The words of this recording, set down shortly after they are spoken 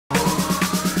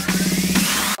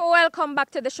Welcome back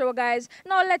to the show, guys.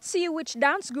 Now let's see which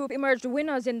dance group emerged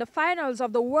winners in the finals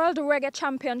of the World Reggae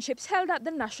Championships held at the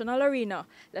National Arena.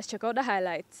 Let's check out the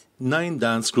highlights. 9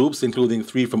 dance groups, including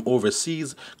 3 from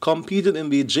overseas, competed in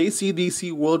the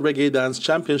JCDC World Reggae Dance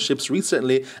Championships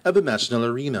recently at the National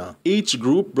Arena. Each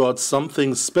group brought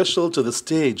something special to the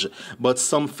stage, but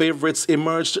some favorites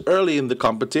emerged early in the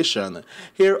competition.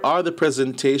 Here are the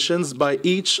presentations by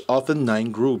each of the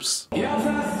 9 groups.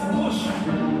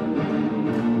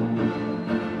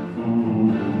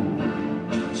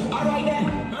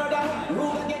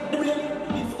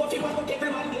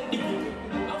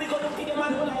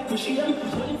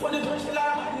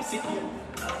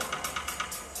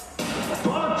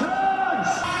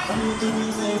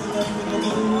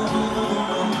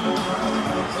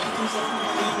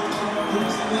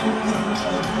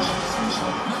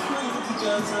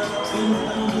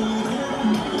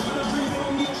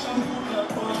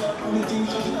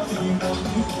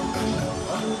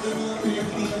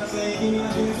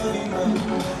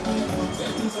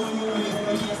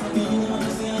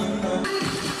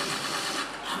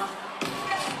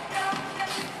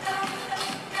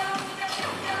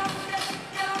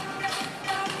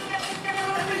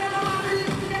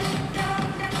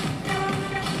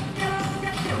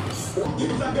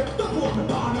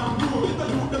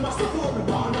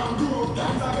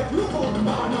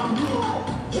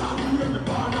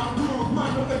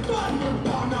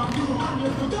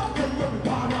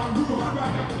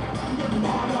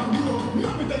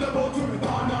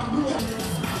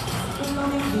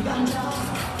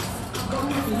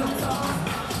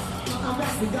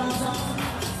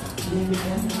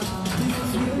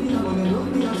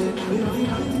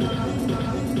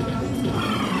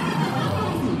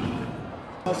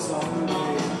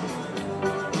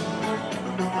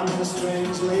 I'm a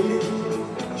strange lady,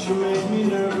 she made me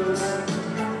nervous.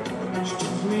 She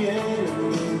took me in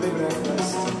and gave me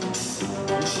breakfast.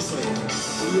 And she said,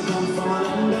 will you come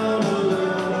falling down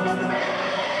alone?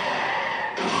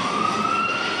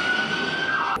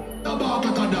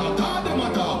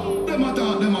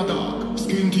 Them attack.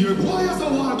 Skin to your boy as a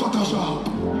wall cut a shop.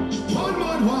 One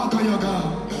man walk a yaga.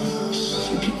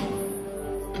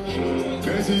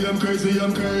 Crazy, I'm crazy,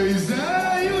 I'm crazy.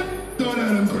 You don't let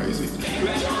them crazy.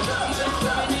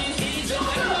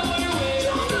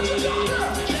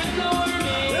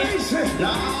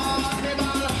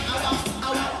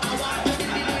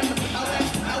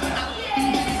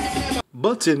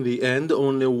 But in the end,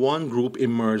 only one group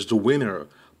emerged winner.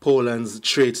 Poland's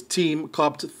Trait team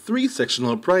copped 3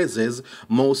 sectional prizes: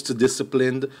 Most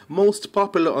Disciplined, Most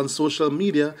Popular on Social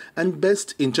Media, and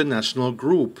Best International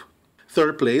Group.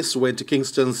 Third place went to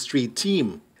Kingston's Street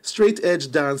team. Straight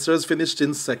Edge Dancers finished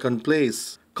in 2nd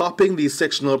place, copping the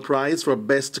sectional prize for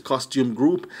Best Costume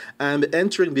Group and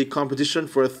entering the competition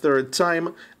for a 3rd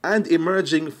time, and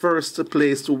emerging 1st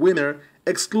place winner,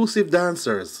 Exclusive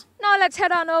Dancers. Now let's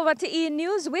head on over to E!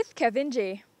 News with Kevin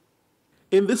J.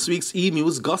 In this week's E!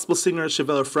 News, gospel singer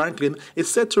Chevelle Franklin is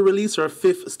set to release her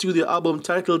 5th studio album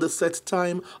titled Set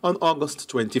Time on August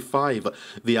 25.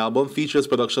 The album features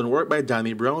production work by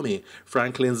Danny Brownie.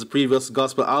 Franklin's previous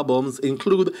gospel albums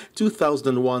include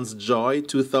 2001's Joy,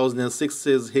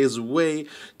 2006's His Way,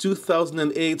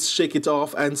 2008's Shake It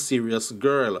Off, and Serious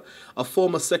Girl. A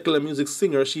former secular music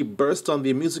singer, she burst on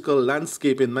the musical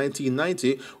landscape in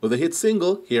 1990 with the hit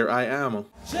single Here I Am.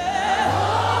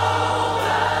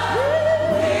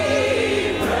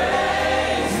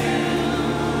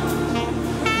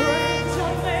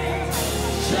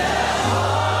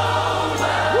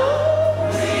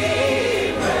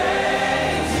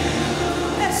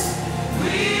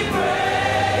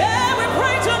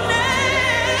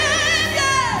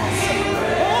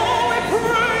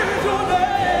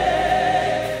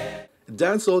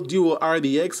 Dancehall duo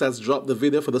RDX has dropped the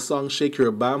video for the song Shake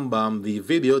Your Bam Bam. The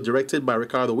video, directed by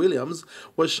Ricardo Williams,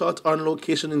 was shot on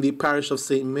location in the parish of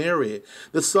St. Mary.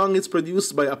 The song is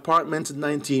produced by Apartment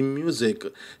 19 Music.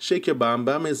 Shake Your Bam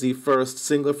Bam is the first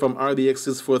single from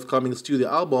RDX's forthcoming studio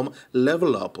album,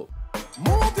 Level Up.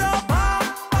 Move your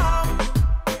bam bam,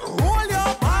 roll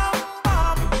your bam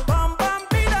bam, bam bam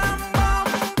be dam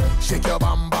bam. Shake your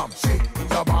bam bam, shake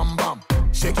your bam bam,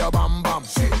 shake your bam bam,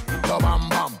 shake your bam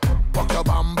bam.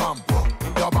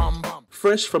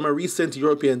 Fresh from a recent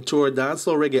European tour,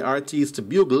 dancehall reggae artist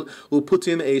Bugle, who put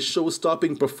in a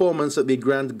show-stopping performance at the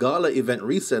Grand Gala event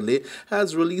recently,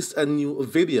 has released a new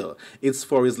video. It's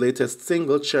for his latest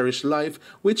single, Cherish Life,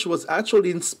 which was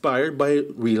actually inspired by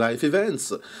real-life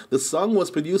events. The song was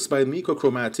produced by Nico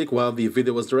Chromatic, while the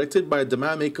video was directed by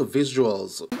Dynamic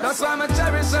Visuals. That's why I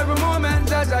cherish every moment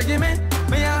that you give me.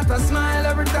 Me have to smile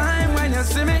every time when you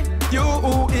see me. You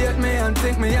who hate me and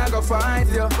think me I go fight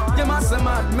you. You must have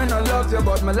mad, me no love you,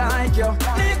 but me like you.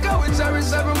 Nigga, we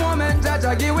cherish every moment that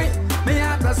I give it. Me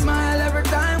have to smile every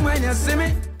time when you see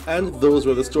me. And those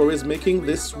were the stories making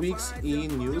this week's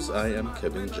E-News. I am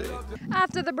Kevin J.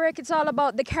 After the break, it's all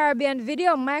about the Caribbean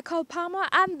video, Michael Palmer,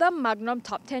 and the Magnum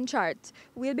Top 10 chart.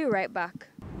 We'll be right back.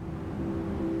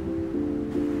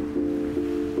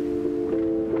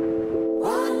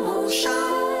 One more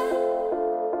shot.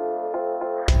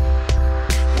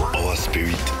 Our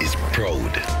spirit is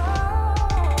proud.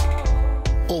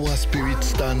 Our spirit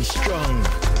stands strong.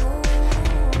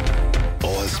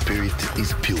 Our spirit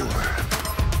is pure.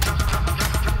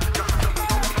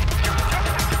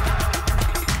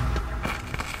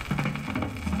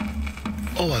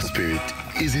 Our spirit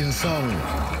is in song.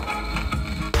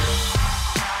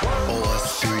 Our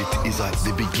spirit is at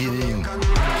the beginning.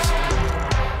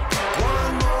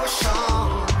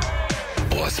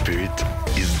 Our spirit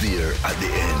is there at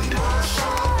the end.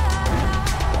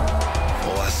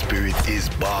 Our spirit is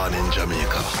born in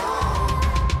Jamaica.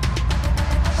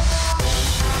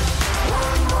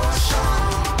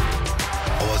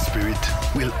 Our spirit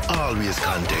will always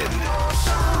contend.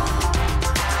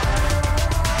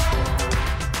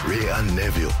 Ray and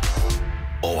Nephew,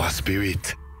 our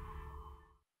spirit.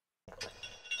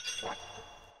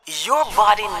 Your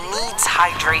body needs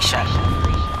hydration.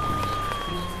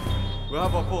 We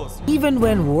have a post. Even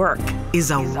when work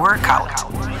is a workout.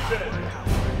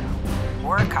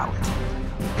 Workout.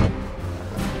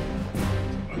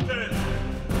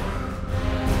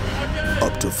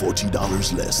 Up to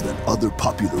 $40 less than other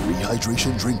popular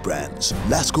rehydration drink brands,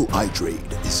 Lasco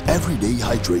Hydrate is everyday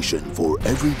hydration for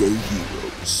everyday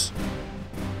heroes.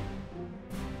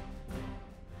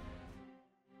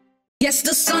 Yes,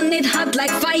 the sun it hot like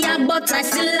fire, but I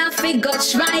still have to go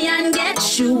try and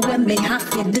get you when me have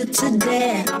to do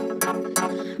today.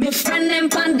 Me friend them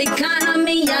pan the corner,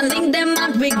 me I link them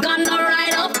out, we gonna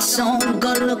ride up soon.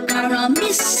 Go look around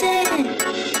me say,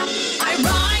 I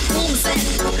ride home set,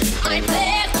 I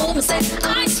play home set,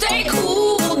 I stay cool.